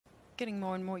getting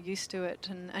more and more used to it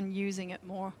and using it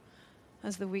more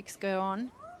as the weeks go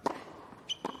on.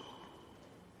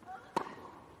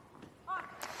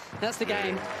 That's the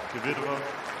game.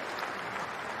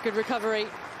 Good recovery.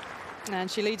 And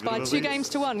she leads by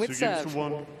 2-1 with serve.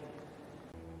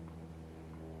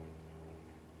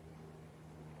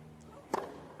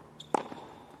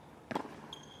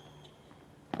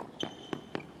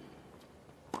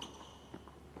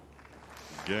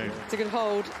 It's a good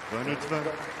hold.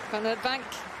 Van Uytvanck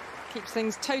keeps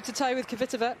things toe-to-toe with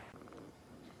Kvitova.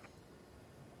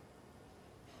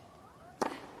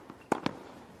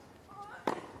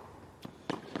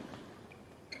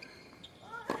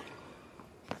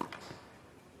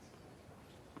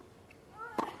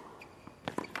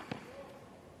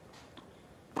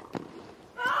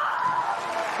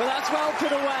 Well, that's well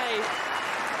put away.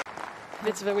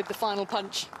 Kvitova with the final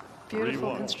punch.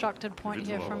 Beautiful constructed point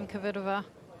here from Kvitova.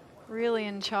 Really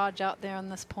in charge out there on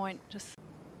this point. Just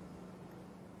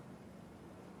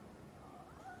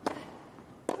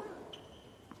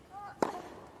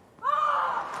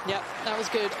yep, that was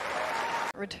good.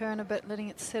 Return a bit, letting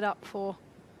it sit up for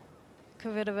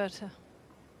Kvitova to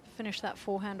finish that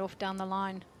forehand off down the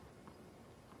line.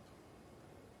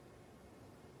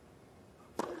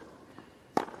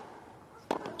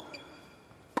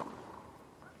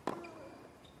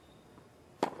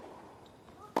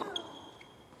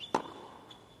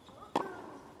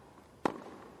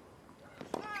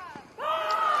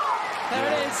 There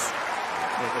it is.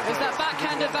 There's that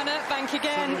backhand of Van Uytvanck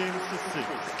again.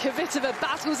 Kvitova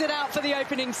battles it out for the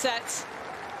opening set.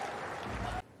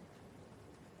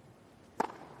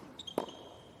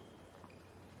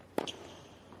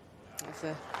 That's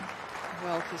a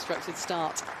well-constructed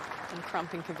start. And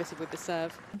cramping Kvitova with the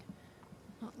serve.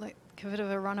 Not let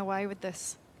Kvitova run away with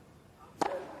this.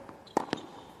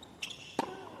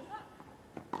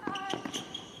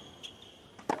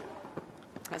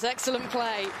 That's excellent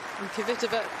play. And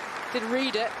Kvitova did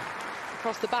read it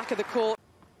across the back of the court.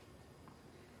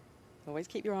 Always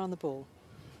keep your eye on the ball.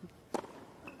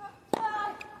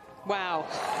 Wow.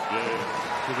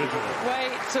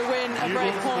 Way to win a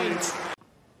break point.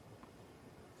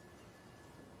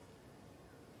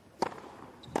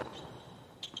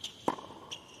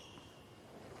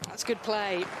 That's good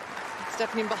play.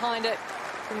 Stepping in behind it,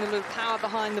 bringing a little power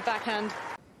behind the backhand.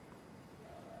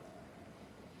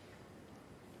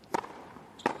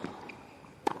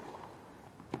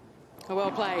 Oh,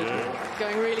 well played.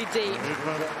 Going really deep.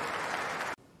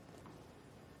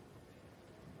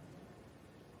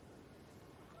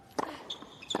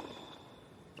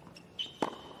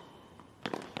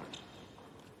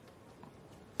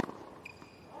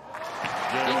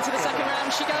 Into the second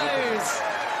round she goes.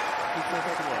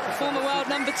 The former world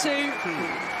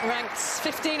 #2, ranked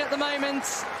 15 at the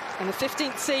moment, and the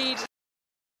 15th seed.